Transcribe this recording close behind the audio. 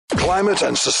climate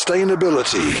and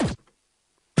sustainability.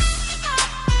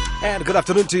 And good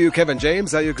afternoon to you, Kevin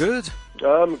James. Are you good?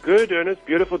 Good, Ernest.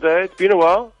 Beautiful day. It's been a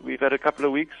while. We've had a couple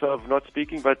of weeks of not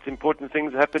speaking, but important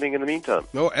things happening in the meantime.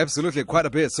 No, absolutely. Quite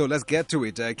a bit. So let's get to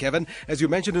it, Kevin. As you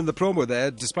mentioned in the promo there,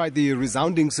 despite the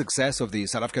resounding success of the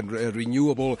South African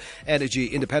Renewable Energy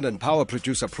Independent Power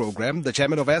Producer Program, the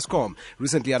chairman of Eskom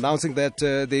recently announcing that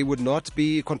they would not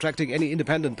be contracting any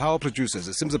independent power producers.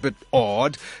 It seems a bit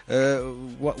odd.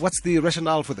 What's the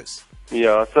rationale for this?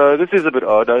 Yeah, so this is a bit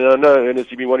odd. I know,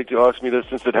 Ernest, you've been wanting to ask me this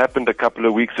since it happened a couple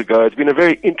of weeks ago. It's been a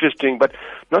very interesting, but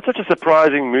not such a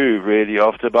surprising move, really,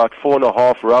 after about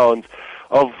 4.5 rounds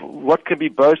of what can be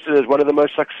boasted as one of the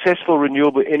most successful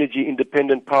renewable energy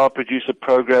independent power producer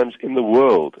programs in the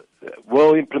world.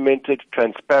 Well implemented,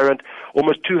 transparent,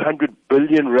 almost 200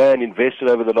 billion rand invested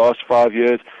over the last 5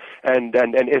 years. And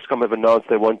Eskom have announced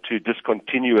they want to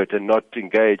discontinue it and not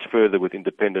engage further with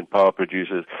independent power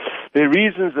producers. The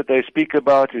reasons that they speak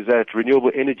about is that renewable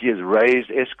energy has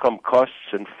raised Eskom costs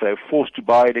and they're forced to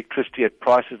buy electricity at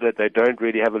prices that they don't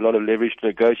really have a lot of leverage to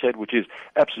negotiate, which is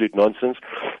absolute nonsense.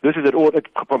 This is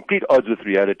at complete odds with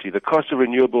reality. The cost of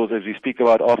renewables, as we speak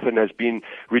about often, has been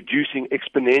reducing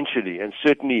exponentially and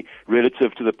certainly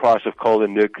relative to the price of coal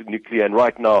and nuclear. And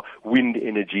right now, wind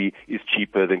energy is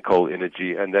cheaper than coal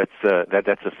energy, and that's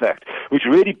a fact. Which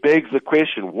really begs the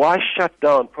question, why shut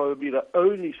down probably the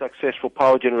only successful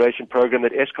power generation program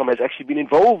that Eskom has actually been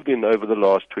involved in over the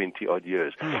last 20-odd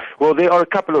years? Well, there are a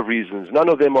couple of reasons. None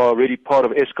of them are really part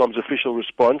of Eskom's official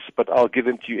response, but I'll give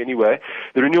them to you anyway.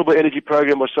 The renewable energy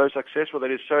program was so successful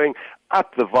that it's showing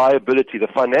up the viability, the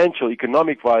financial,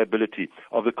 economic viability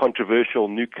of the controversial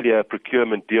nuclear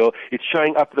procurement deal. It's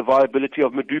showing up the viability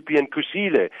of Medupi and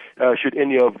Kusile, should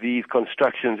any of these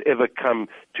constructions ever come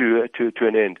to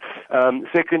an end.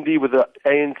 Secondly, with the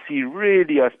ANC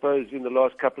really, I suppose, in the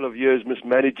last couple of years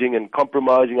mismanaging and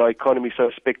compromising our economy so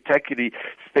spectacularly,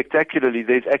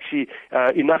 there's actually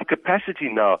enough capacity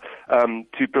now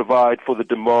to provide for the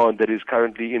demand that is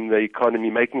currently in the economy,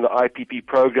 making the IPP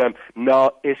program now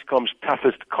Eskom's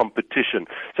toughest competition.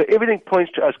 So everything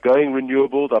points to us going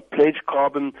renewables. Our pledged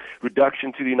carbon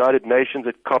reduction to the United Nations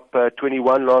at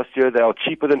COP21 last year. They are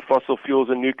cheaper than fossil fuels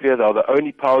and nuclear. They are the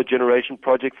only power generation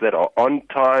projects that are on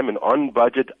time and on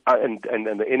budget, and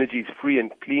the energy is free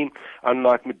and clean,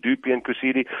 unlike Medupi and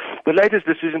Kusile. The latest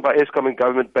decision by Eskom and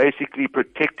government basically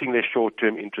protecting their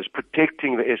short-term interests,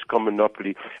 protecting the Eskom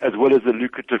monopoly, as well as the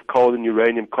lucrative coal and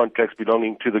uranium contracts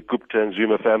belonging to the Gupta and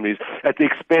Zuma families at the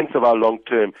expense of our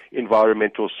long-term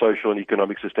environmental, social, and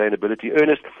economic sustainability.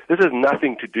 Ernest, this has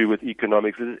nothing to do with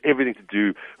economics. This has everything to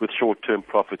do with short-term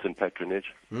profits and patronage.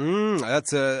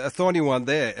 That's a thorny one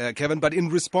there, Kevin. But in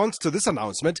response to this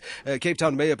announcement, Cape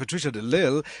Town Mayor Patricia de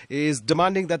Lille is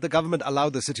demanding that the government allow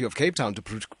the city of Cape Town to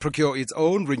procure its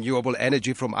own renewable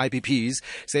energy from IPPs,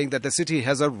 saying that the city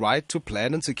has a right to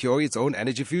plan and secure its own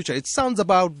energy future. It sounds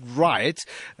about right.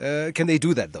 Can they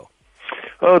do that, though?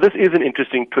 Oh, this is an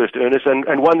interesting twist, Ernest,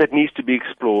 and one that needs to be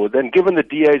explored. And given the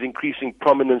DA's increasing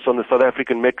prominence on the South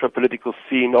African metro political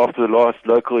scene after the last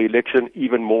local election,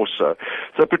 even more so.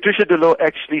 So Patricia de Lille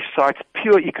actually cites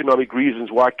pure economic reasons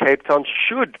why Cape Town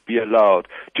should be allowed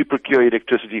to procure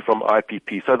electricity from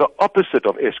IPP. So the opposite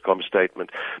of Eskom's statement.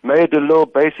 Mayor de Lille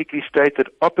basically stated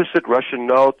opposite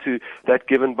rationale to that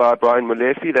given by Brian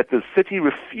Molefe, that the city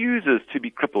refuses to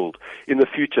be crippled in the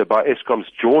future by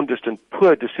Eskom's jaundiced and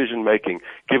poor decision-making,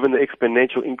 given the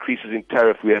exponential increases in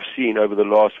tariff we have seen over the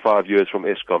last 5 years from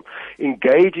Eskom.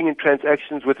 Engaging in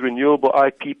transactions with renewable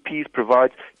IPPs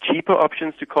provides cheaper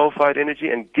options to coal-fired energy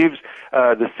and gives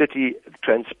the city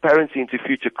transparency into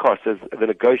future costs, as the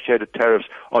negotiated tariffs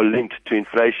are linked to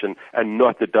inflation and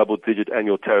not the double-digit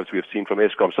annual tariffs we have seen from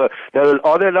Eskom. So now,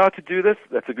 are they allowed to do this?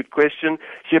 That's a good question.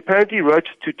 She apparently wrote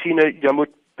to Tina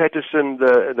Jamut-Patterson,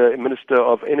 the Minister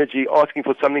of Energy, asking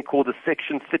for something called a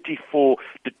Section 34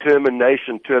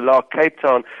 determination to allow Cape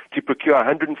Town to procure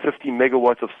 150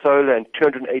 megawatts of solar and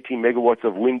 280 megawatts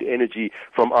of wind energy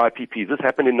from IPPs. This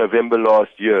happened in November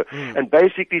last year. And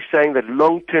basically saying that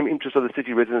long-term interests of the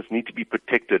city residents need to be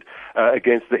protected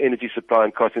against the energy supply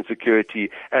and cost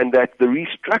insecurity, and that the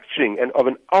restructuring of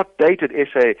an outdated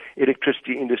SA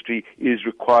electricity industry is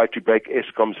required to break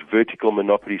Eskom's vertical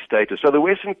monopoly status. So the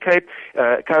Western Cape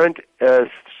current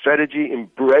strategy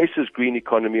embraces green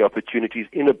economy opportunities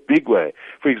in a big way.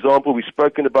 For example, we've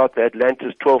spoken about the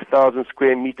Atlantis 12,000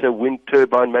 square meter wind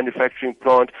turbine manufacturing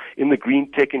plant in the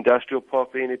Green Tech Industrial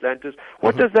Park there in Atlantis.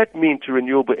 What does that mean to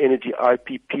renewable energy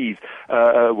IPPs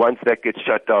once that gets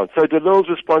shut down? So De Lille's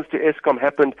response to Eskom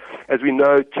happened, as we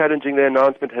know, challenging the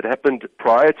announcement had happened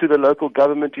prior to the local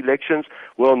government elections.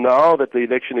 Well, now that the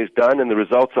election is done and the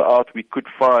results are out, we could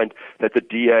find that the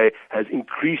DA has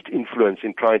increased influence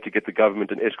in trying to get the government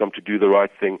and Eskom to do the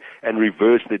right thing and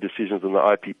reverse their decisions on the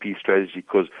IPP strategy,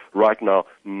 because right now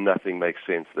nothing makes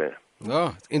sense there.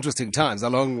 Oh, interesting times,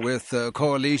 along with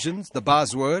coalitions, the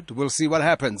buzzword. We'll see what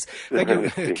happens. Thank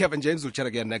you, Kevin James. We'll chat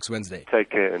again next Wednesday. Take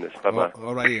care, Ernest. Bye-bye.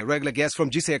 All righty. Regular guest from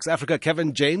GCX Africa,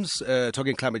 Kevin James,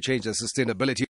 talking climate change and sustainability.